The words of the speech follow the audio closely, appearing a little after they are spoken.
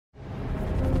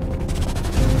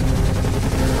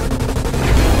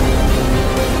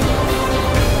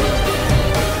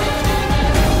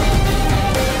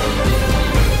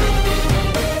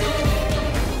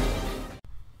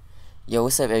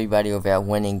What's up, everybody over at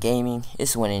Winning Gaming?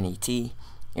 It's Winning ET,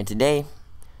 and today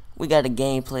we got a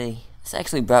gameplay. It's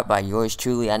actually brought by yours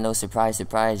truly. I know, surprise,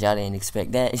 surprise, y'all didn't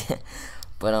expect that.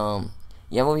 But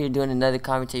yeah, I'm over here doing another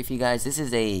commentary for you guys. This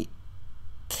is a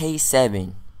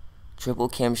K7 triple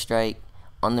KEM strike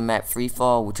on the map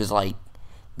Freefall, which is like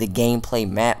the gameplay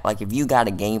map. Like if you got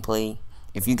a gameplay,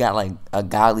 if you got like a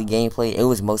godly gameplay, it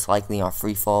was most likely on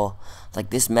Freefall. Like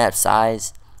this map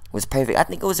size was perfect. I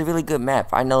think it was a really good map.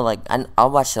 I know, like, I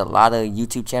watched a lot of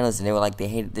YouTube channels and they were like, they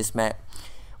hated this map.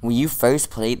 When you first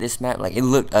played this map, like, it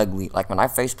looked ugly. Like, when I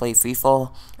first played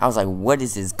Freefall, I was like, what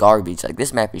is this garbage? Like,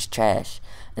 this map is trash.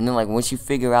 And then, like, once you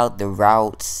figure out the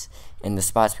routes and the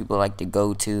spots people like to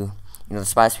go to, you know, the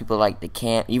spots people like to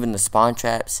camp, even the spawn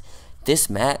traps, this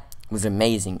map was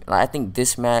amazing. Like, I think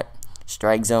this map,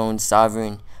 Strike Zone,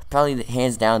 Sovereign, probably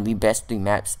hands down the best 3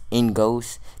 maps in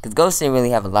Ghost, because Ghost didn't really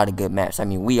have a lot of good maps. I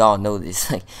mean, we all know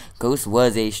this. Like, Ghost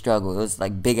was a struggle. It was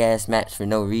like big ass maps for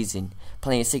no reason.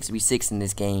 Playing 6v6 in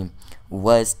this game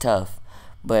was tough.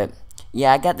 But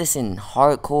yeah, I got this in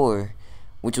hardcore,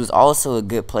 which was also a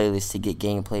good playlist to get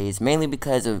gameplays, mainly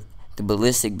because of the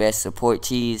ballistic vest support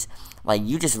cheese. Like,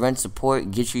 you just run support,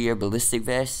 get you your ballistic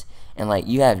vest, and like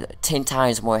you have 10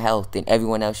 times more health than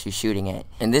everyone else you're shooting at.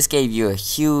 And this gave you a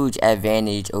huge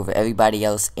advantage over everybody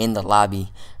else in the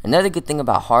lobby. Another good thing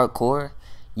about hardcore,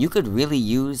 you could really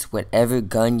use whatever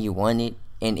gun you wanted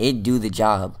and it'd do the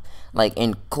job. Like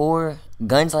in core,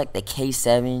 guns like the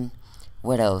K7,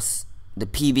 what else? The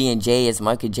PB&J, as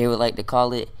Mark and J would like to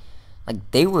call it.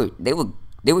 Like they were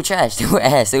trash. They were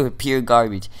ass. They were pure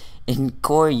garbage. In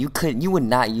core, you would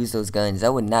not use those guns.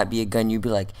 That would not be a gun you'd be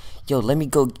like, yo, let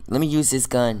me use this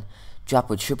gun, drop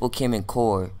a triple KEM in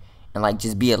core, and like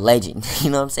just be a legend.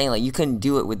 You know what I'm saying? Like, you couldn't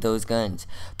do it with those guns.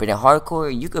 But in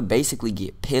hardcore, you could basically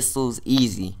get pistols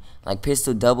easy. Like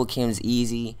pistol double KEMs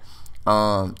easy.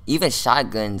 Even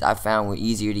shotguns I found were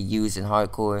easier to use in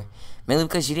hardcore, mainly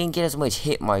because you didn't get as much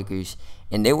hit markers,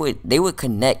 and they would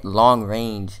connect long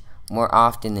range more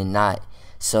often than not.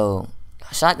 So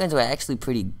shotguns were actually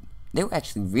they were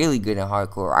actually really good in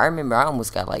hardcore. I remember I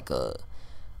almost got like a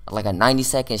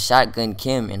 90-second shotgun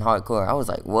KEM in hardcore. I was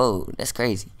like, whoa, that's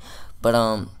crazy. But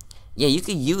yeah, you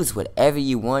could use whatever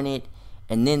you wanted.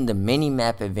 And then the mini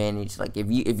map advantage, like if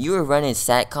you were running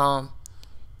SATCOM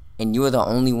and you were the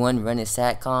only one running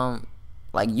SATCOM,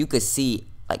 like you could see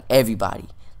like everybody.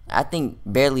 I think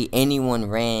barely anyone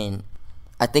ran.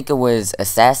 I think it was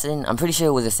Assassin. I'm pretty sure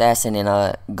it was Assassin in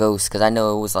Ghost, because I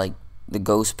know it was like the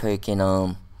Ghost perk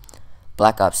in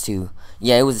Black Ops 2.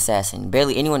 Yeah, it was Assassin.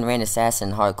 Barely anyone ran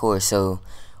Assassin hardcore. So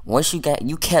once you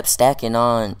kept stacking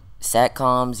on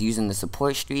SATCOMs using the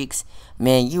support streaks,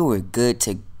 man, you were good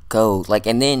to go. Like,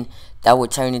 and then that would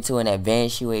turn into an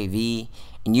advanced UAV,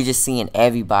 and you just seeing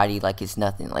everybody like it's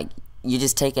nothing. Like, you're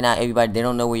just taking out everybody. They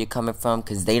don't know where you're coming from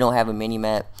because they don't have a mini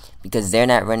map, because they're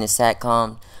not running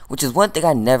SATCOM, which is one thing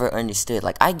I never understood.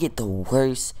 Like, I get the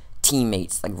worst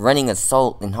teammates like running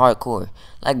assault in hardcore.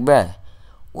 Like, bruh,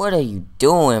 what are you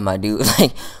doing, my dude?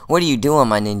 Like, what are you doing,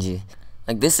 my ninja?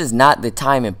 Like, this is not the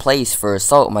time and place for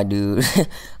assault, my dude.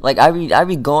 Like, I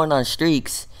be going on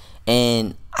streaks,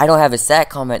 and I don't have a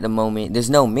SATCOM at the moment. There's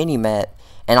no mini map,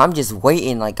 and I'm just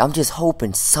waiting. Like, I'm just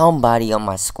hoping somebody on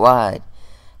my squad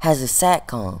has a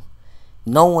SATCOM.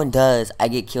 No one does. I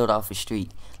get killed off a streak.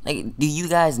 Like, do you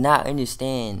guys not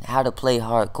understand how to play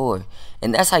hardcore?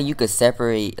 And that's how you could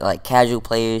separate like casual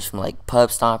players from like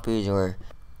pub stompers, or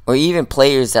even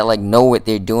players that like know what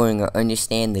they're doing or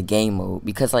understand the game mode.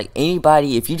 Because like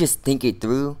anybody, if you just think it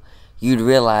through, you'd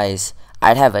realize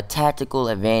I'd have a tactical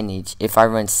advantage if I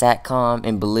run SATCOM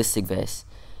and ballistic vest.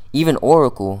 Even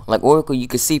Oracle, like Oracle, you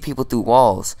could see people through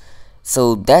walls.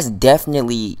 So that's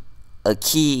definitely a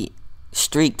key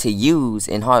streak to use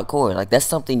in hardcore. Like, that's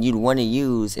something you'd want to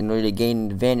use in order to gain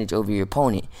an advantage over your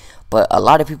opponent. But a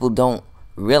lot of people don't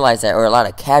realize that, or a lot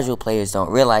of casual players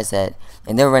don't realize that,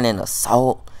 and they're running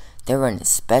assault, they're running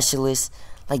specialists.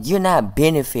 Like, you're not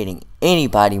benefiting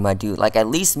anybody, my dude. Like, at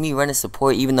least me running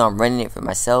support, even though I'm running it for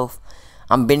myself,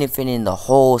 I'm benefiting the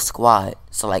whole squad.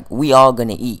 So like, we all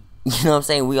gonna eat. You know what I'm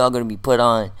saying? We all gonna be put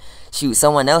on. Shoot,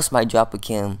 someone else might drop a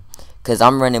KEM because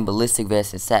I'm running ballistic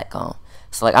vest and SATCOM.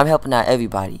 So like, I'm helping out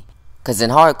everybody. Because in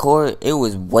hardcore, it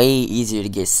was way easier to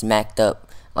get smacked up.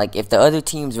 Like, if the other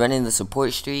team's running the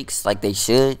support streaks like they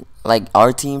should, like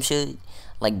our team should,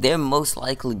 like, they're most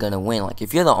likely gonna win. Like,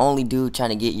 if you're the only dude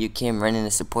trying to get your KEM running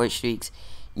the support streaks,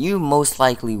 you most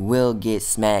likely will get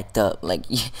smacked up. Like,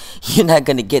 you're not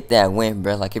gonna get that win,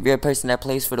 bro. Like, if you're a person that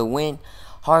plays for the win,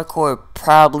 hardcore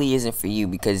probably isn't for you,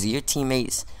 because your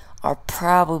teammates are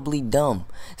probably dumb.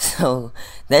 So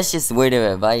that's just word of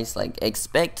advice. Like,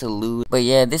 expect to lose. But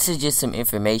yeah, this is just some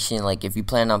information. Like, if you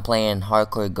plan on playing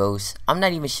hardcore Ghosts, I'm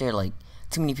not even sure like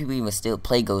too many people even still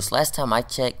play Ghosts. Last time I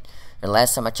checked, or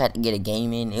last time I tried to get a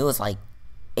game in, it was like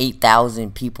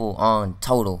 8,000 people on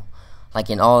total, like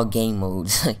in all game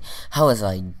modes. I was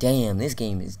like, damn, this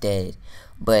game is dead.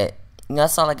 But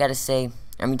that's all I gotta say.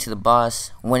 I'm to the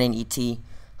boss, 1NET.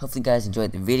 Hopefully you guys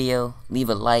enjoyed the video. Leave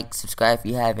a like, subscribe if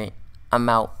you haven't. I'm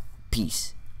out.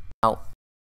 Peace. Out.